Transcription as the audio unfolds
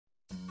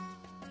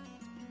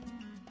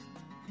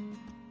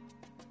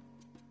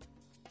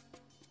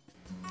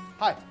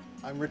Hi,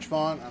 I'm Rich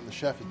Vaughn. I'm the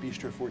chef at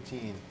Bistro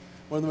 14.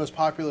 One of the most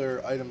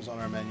popular items on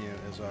our menu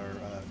is our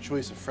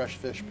choice of fresh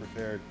fish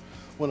prepared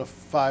one of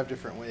 5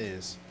 different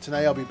ways.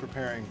 Tonight I'll be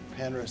preparing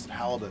pan-roasted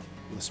halibut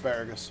with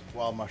asparagus,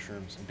 wild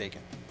mushrooms, and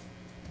bacon.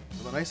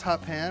 With a nice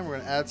hot pan, we're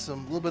going to add a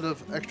little bit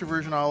of extra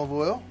virgin olive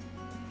oil.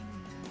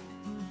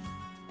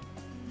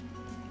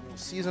 We'll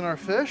season our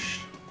fish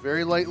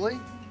very lightly.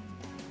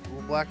 A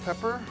little black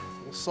pepper, a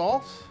little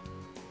salt,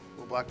 a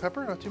little black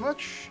pepper, not too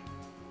much.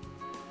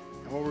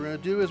 And what we're going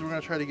to do is we're going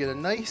to try to get a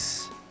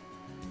nice,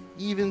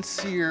 even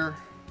sear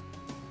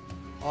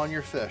on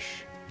your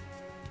fish.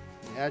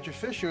 When you add your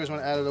fish, you always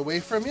want to add it away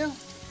from you.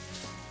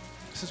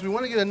 Since we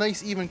want to get a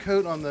nice, even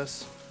coat on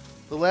this,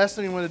 the last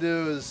thing you want to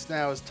do is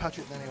touch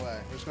it in any way.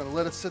 We're just going to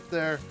let it sit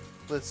there,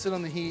 let it sit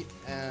on the heat,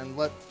 and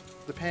let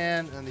the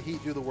pan and the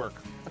heat do the work.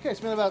 Okay, it's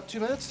been about 2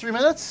 minutes, 3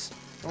 minutes.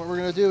 And what we're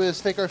going to do is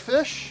take our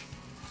fish,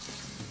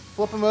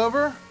 flip them over.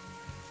 We're going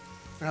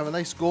to have a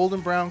nice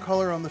golden brown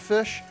color on the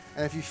fish.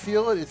 And if you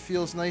feel it, it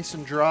feels nice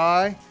and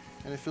dry,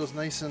 and it feels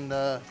nice and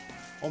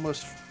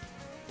almost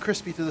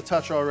crispy to the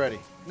touch already.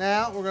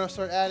 Now we're going to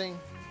start adding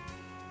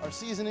our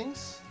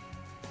seasonings,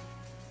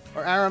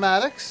 our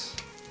aromatics,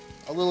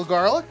 a little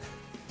garlic,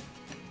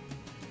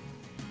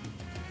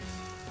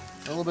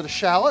 a little bit of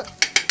shallot,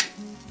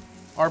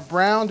 our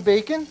browned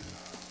bacon,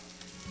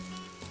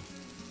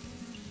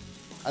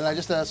 and I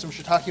just added some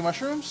shiitake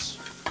mushrooms.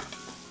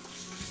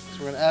 So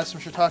we're going to add some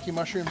shiitake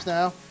mushrooms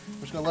now. We're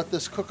just going to let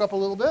this cook up a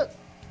little bit.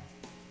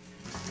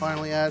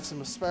 Finally add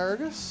some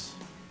asparagus.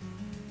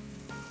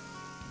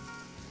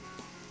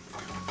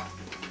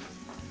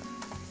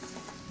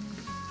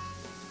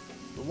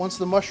 But once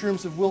the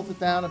mushrooms have wilted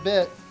down a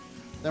bit,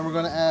 then we're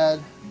going to add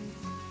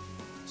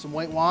some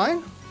white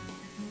wine.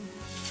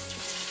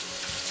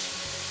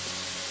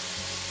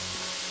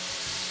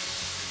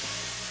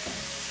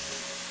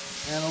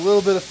 And a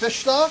little bit of fish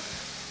stock.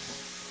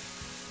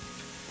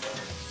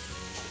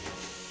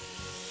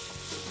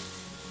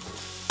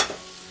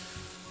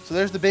 So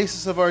there's the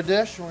basis of our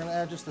dish. We're going to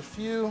add just a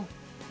few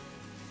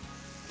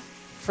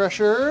fresh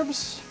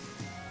herbs,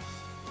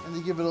 and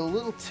to give it a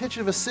little titch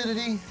of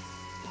acidity,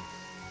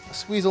 a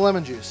squeeze of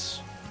lemon juice.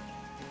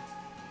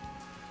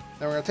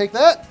 Then we're going to take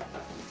that,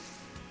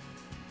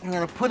 we're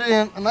going to put it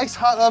in a nice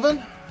hot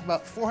oven,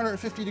 about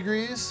 450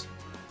 degrees,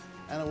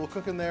 and it will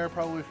cook in there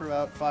probably for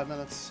about 5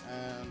 minutes,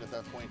 and at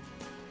that point,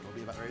 it'll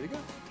be about ready to go.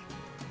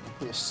 I'll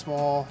put a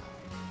small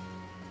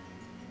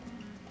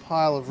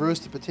pile of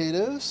roasted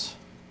potatoes.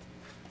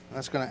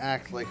 That's going to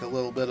act like a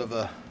little bit of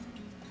a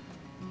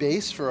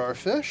base for our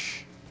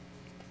fish.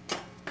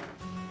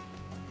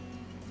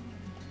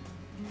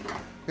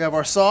 We have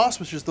our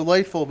sauce, which is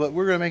delightful, but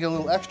we're going to make it a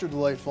little extra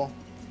delightful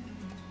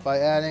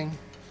by adding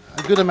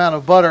a good amount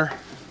of butter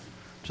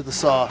to the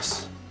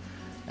sauce.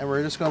 And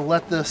we're just going to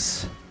let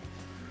this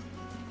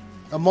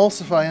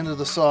emulsify into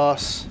the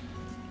sauce.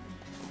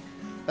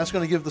 That's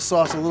going to give the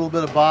sauce a little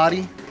bit of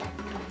body,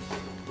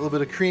 a little bit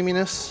of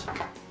creaminess,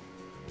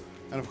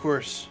 and of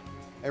course,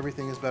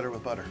 everything is better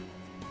with butter.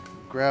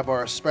 Grab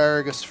our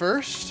asparagus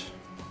first.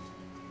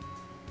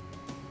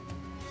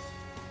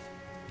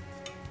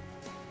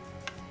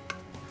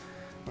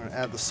 We're going to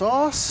add the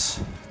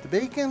sauce, the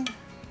bacon,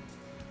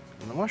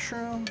 and the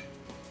mushroom.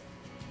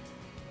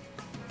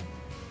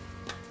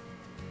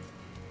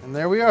 And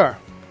there we are.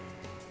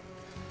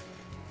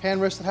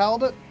 Pan-roasted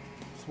halibut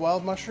with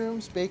wild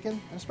mushrooms,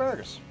 bacon, and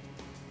asparagus.